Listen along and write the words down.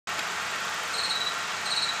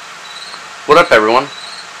What up, everyone?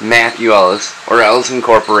 Matthew Ellis, or Ellis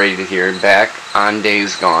Incorporated here, back on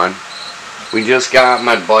Days Gone. We just got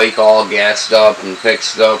my bike all gassed up and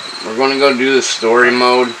fixed up. We're going to go do the story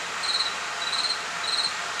mode,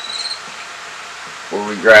 where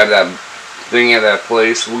we grab that thing at that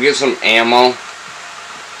place. We'll get some ammo.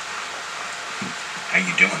 How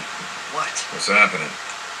you doing? What? What's happening?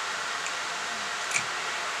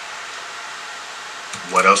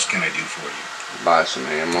 What else can I do for you? Buy some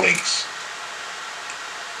ammo. Thanks.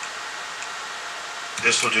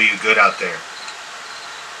 This will do you good out there.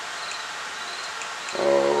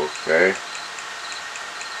 Okay.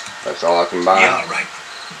 That's all I can buy. Yeah, right.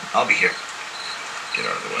 I'll be here. Get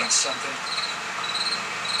out of the way. Need something?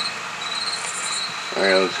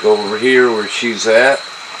 Alright, let's go over here where she's at.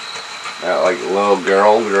 That like little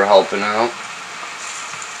girl we were helping out.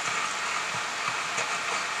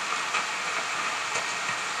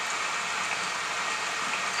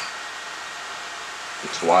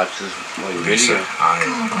 Let's watch this like Lisa, video.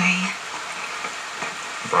 Go away.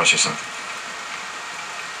 Brought you something.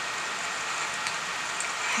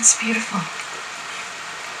 It's beautiful.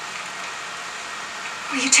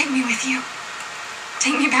 Will you take me with you?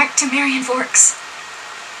 Take me back to Marion Forks.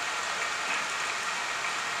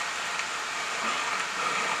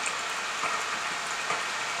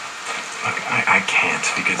 Look, I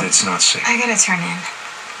can't because it's not safe. I gotta turn in.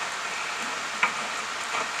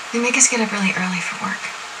 They make us get up really early for work.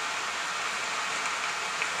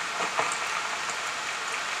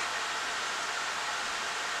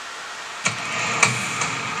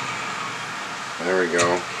 There we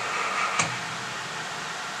go.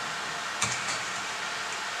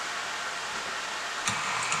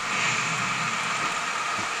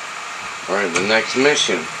 Alright, the next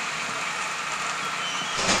mission.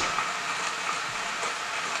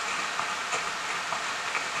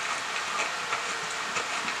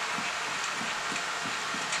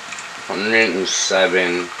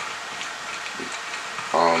 $107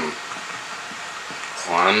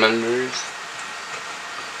 kilometers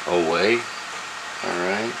away.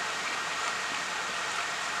 Alright.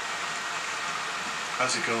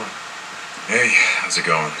 How's it going? Hey, how's it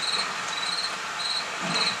going?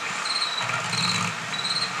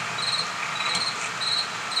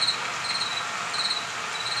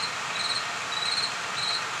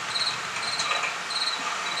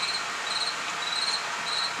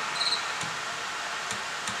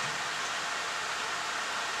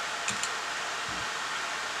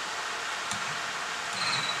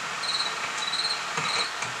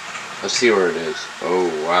 Let's see where it is. Oh,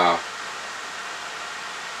 wow.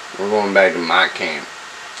 We're going back to my camp.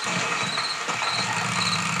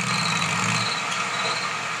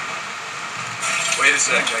 Wait a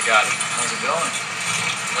sec, I got it. How's it going?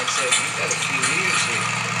 Looks like you've got a few years here.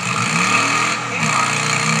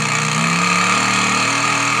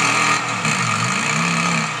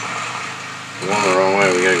 We're going the wrong way.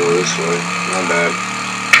 We gotta go this way. Not bad.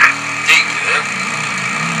 Dig good.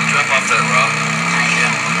 Drop off that rock.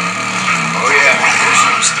 Oh yeah, she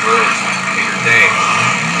was thrilled. Made her day.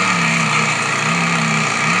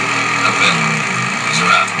 Up in. Who's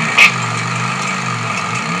around?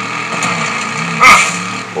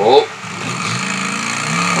 Oh.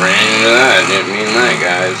 Ran into that. Didn't mean that,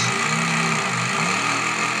 guys.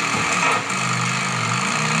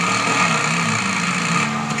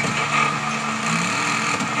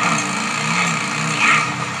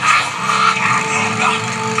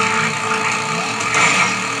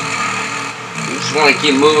 We just want to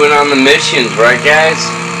keep moving on the missions, right, guys?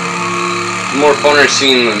 It's more funner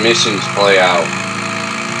seeing the missions play out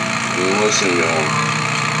and listen to them.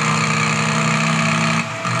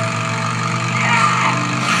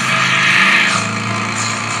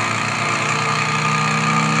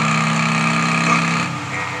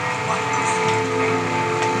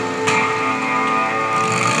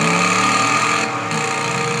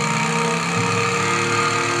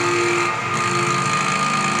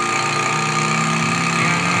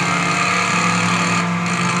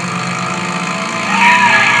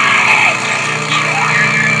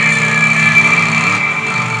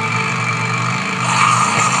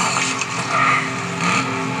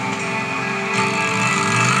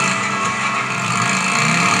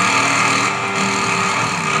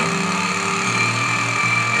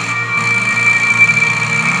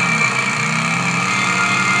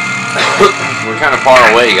 We're kind of far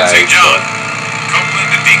away, guys. St. John.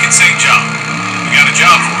 Copeland and Deacon St. John. We got a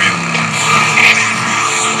job for you.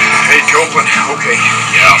 Hey, Copeland. Okay.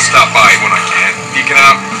 Yeah, I'll stop by when I can. Deacon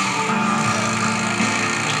out.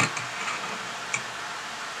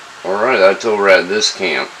 Alright, that's over at this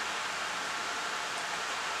camp.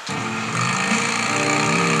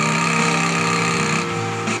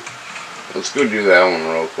 Let's go do that one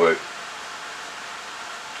real quick.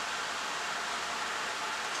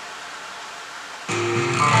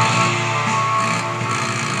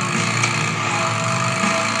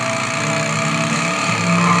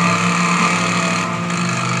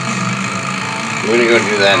 We're gonna go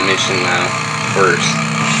do that mission now, first.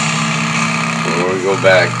 Before we go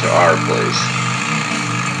back to our place.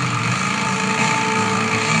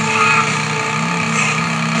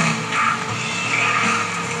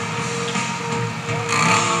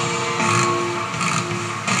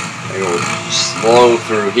 I go slow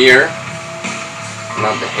through here.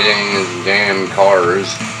 Not to hit any of these damn cars.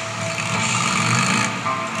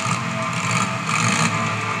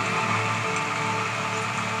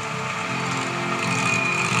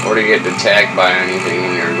 Or to get attacked by anything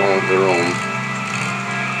when you're going through them.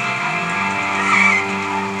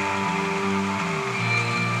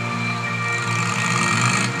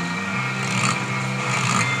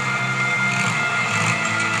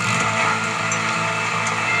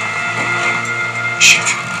 Shit.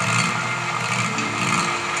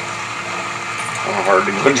 Oh, hard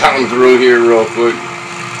to go down through here real quick.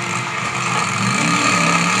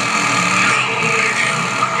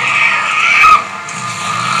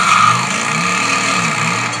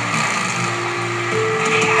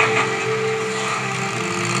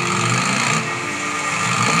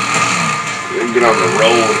 Get on the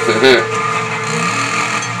road.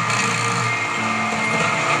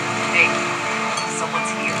 Hey, someone's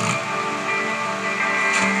here.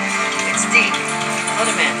 It's Steve. Let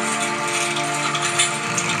him in.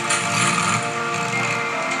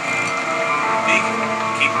 Deacon,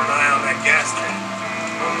 keep an eye on that gas tank.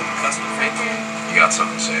 One with the custom fit. You got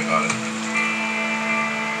something to say about it?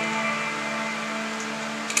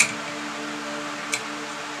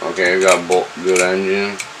 Okay, we got good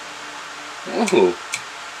engine. Ooh,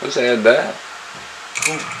 let's add that.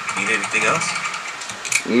 Cool. Need anything else?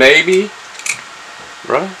 Maybe,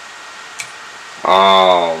 right?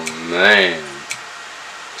 Oh man,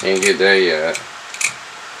 can't get that yet,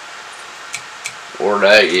 or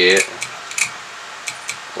that yet,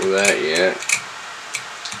 or that yet,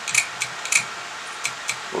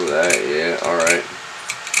 or that yet. All right.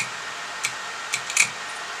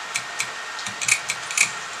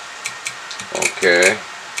 Okay.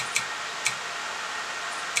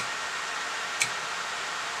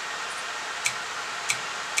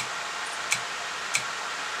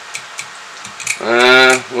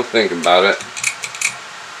 We'll think about it.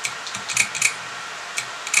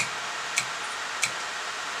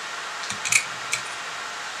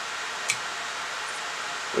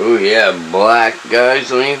 Oh yeah, black guys,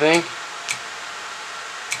 don't you think?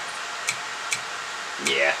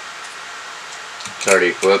 Yeah. It's already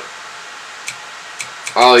equipped.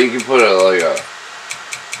 Oh, you can put an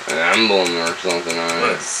emblem or something on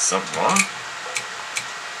What, it. is something wrong?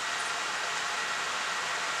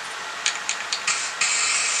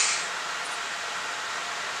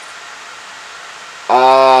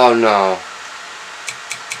 Oh no.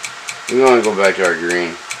 We want to go back to our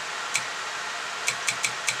green.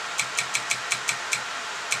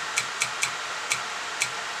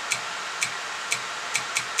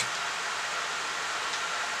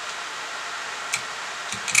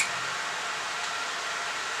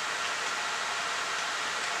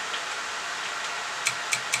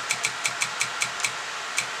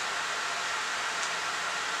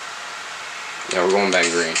 Yeah, we're going back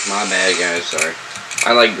green. My bad, guys. Sorry.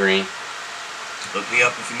 I like green. Look me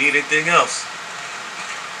up if you need anything else.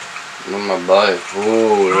 On my butt.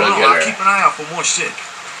 Ooh, look I'll at keep her. an eye out for more shit.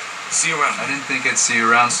 See you around. I didn't think I'd see you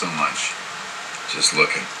around so much. Just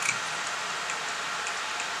looking.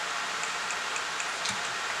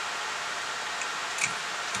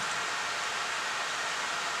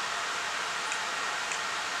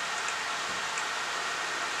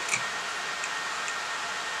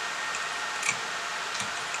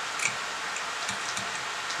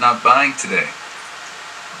 Not buying today.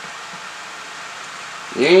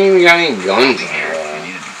 You ain't even got any guns Be on here if you her.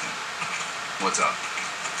 need anything. What's up?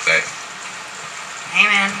 Hey, Hey,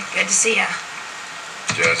 man. Good to see ya.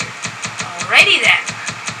 Jesse. Alrighty then.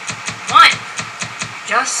 One.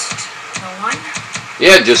 Just the one?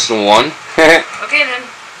 Yeah, just the one. Okay then.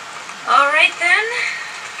 Alright then.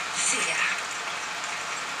 See ya.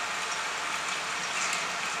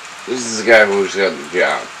 This is the guy who's got the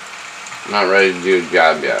job. Not ready to do a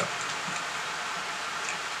job yet.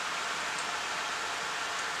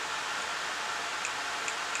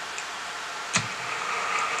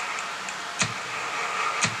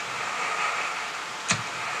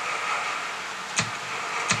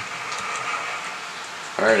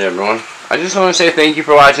 Alright, everyone. I just want to say thank you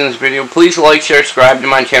for watching this video. Please like, share, subscribe to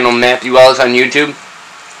my channel, Matthew Ellis, on YouTube.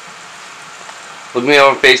 Look me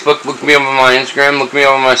up on Facebook. Look me up on my Instagram. Look me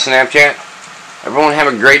up on my Snapchat. Everyone have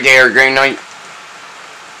a great day or a great night.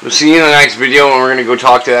 We'll see you in the next video, and we're going to go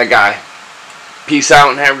talk to that guy. Peace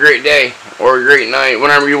out and have a great day or a great night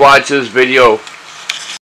whenever you watch this video.